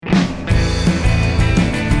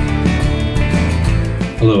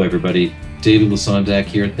Hello, everybody. David Lasondak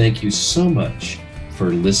here. Thank you so much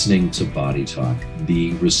for listening to Body Talk.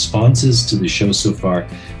 The responses to the show so far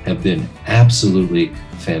have been absolutely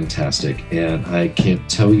fantastic, and I can't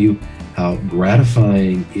tell you how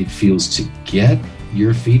gratifying it feels to get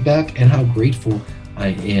your feedback and how grateful I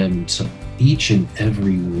am to each and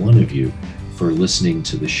every one of you for listening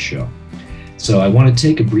to the show. So I want to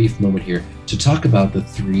take a brief moment here to talk about the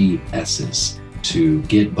 3 S's to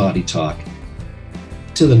get Body Talk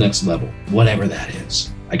to the next level, whatever that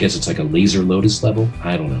is. I guess it's like a laser lotus level.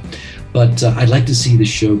 I don't know. But I'd like to see the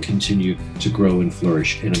show continue to grow and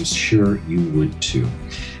flourish, and I'm sure you would too.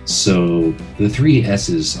 So the 3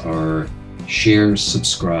 S's are share,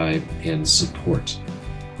 subscribe, and support.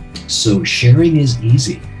 So sharing is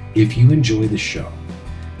easy. If you enjoy the show,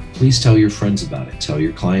 please tell your friends about it, tell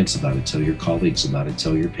your clients about it, tell your colleagues about it,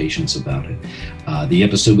 tell your patients about it. The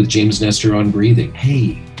episode with James Nestor on breathing,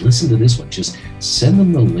 hey, listen to this one. Just send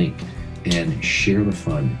them the link and share the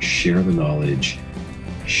fun, share the knowledge,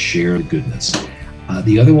 share the goodness.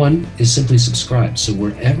 The other one is simply subscribe. So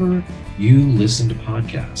wherever you listen to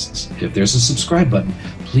podcasts, if there's a subscribe button,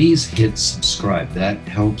 please hit subscribe. That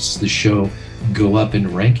helps the show go up in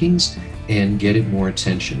rankings and get it more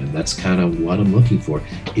attention. And that's kind of what I'm looking for,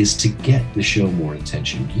 is to get the show more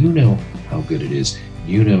attention. You know how good it is.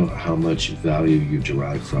 You know how much value you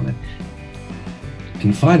derive from it.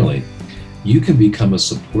 And finally, you can become a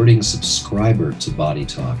supporting subscriber to Body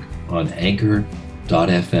Talk on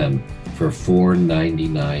anchor.fm for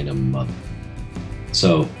 $4.99 a month.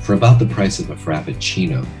 So for about the price of a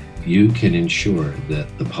Frappuccino, you can ensure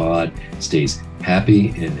that the pod stays happy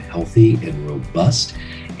and healthy and robust.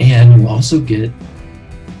 And you'll also get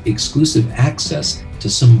exclusive access to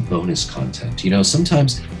some bonus content. You know,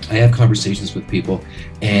 sometimes I have conversations with people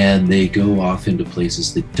and they go off into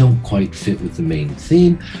places that don't quite fit with the main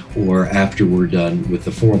theme, or after we're done with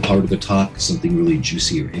the formal part of the talk, something really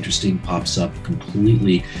juicy or interesting pops up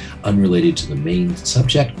completely unrelated to the main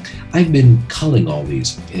subject. I've been culling all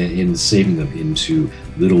these and saving them into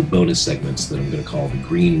little bonus segments that I'm going to call the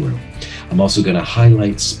green room. I'm also going to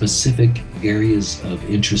highlight specific areas of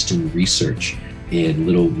interest in research in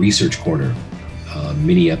little research corner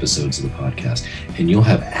mini episodes of the podcast, and you'll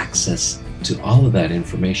have access to all of that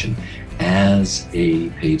information as a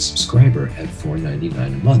paid subscriber at $4.99 a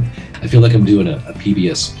month. I feel like I'm doing a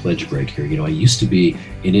PBS pledge break here. You know, I used to be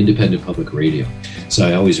in independent public radio, so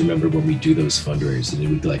I always remember when we do those fundraisers, and it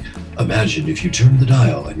would be like, imagine if you turned the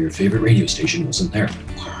dial and your favorite radio station wasn't there.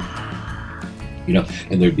 You know,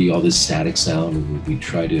 and there'd be all this static sound, and we'd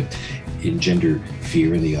try to engender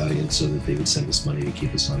fear in the audience so that they would send us money to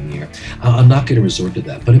keep us on the air. I'm not going to resort to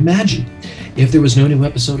that, but imagine if there was no new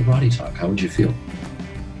episode of Body Talk. How would you feel?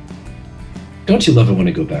 Don't you love it when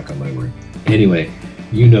I go back on my word? Anyway,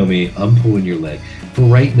 you know me, I'm pulling your leg. For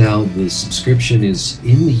right now, the subscription is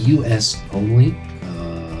in the US only.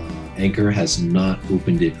 Anchor has not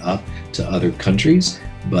opened it up to other countries,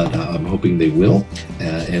 but I'm hoping they will.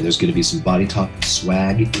 And there's going to be some Body Talk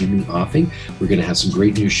swag in the offing. We're going to have some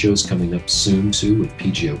great new shows coming up soon, too, with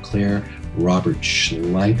PG O'Clair, Robert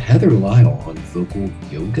Schleip, Heather Lyle on vocal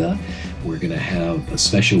yoga. We're going to have a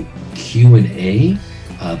special Q&A,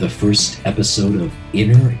 the first episode of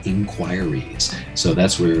Inner Inquiries. So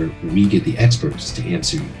that's where we get the experts to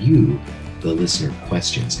answer you, the listener,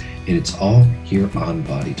 questions. And it's all here on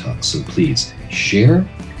Body Talk. So please share,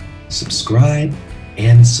 subscribe,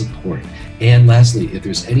 and support. And lastly, if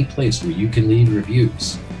there's any place where you can leave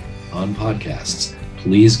reviews on podcasts,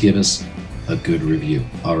 please give us a good review.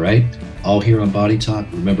 All right? All here on Body Talk.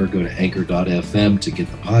 Remember, go to anchor.fm to get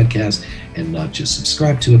the podcast and not just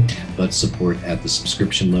subscribe to it, but support at the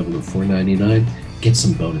subscription level of $4.99. Get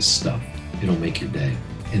some bonus stuff. It'll make your day.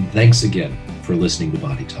 And thanks again for listening to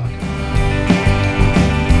Body Talk.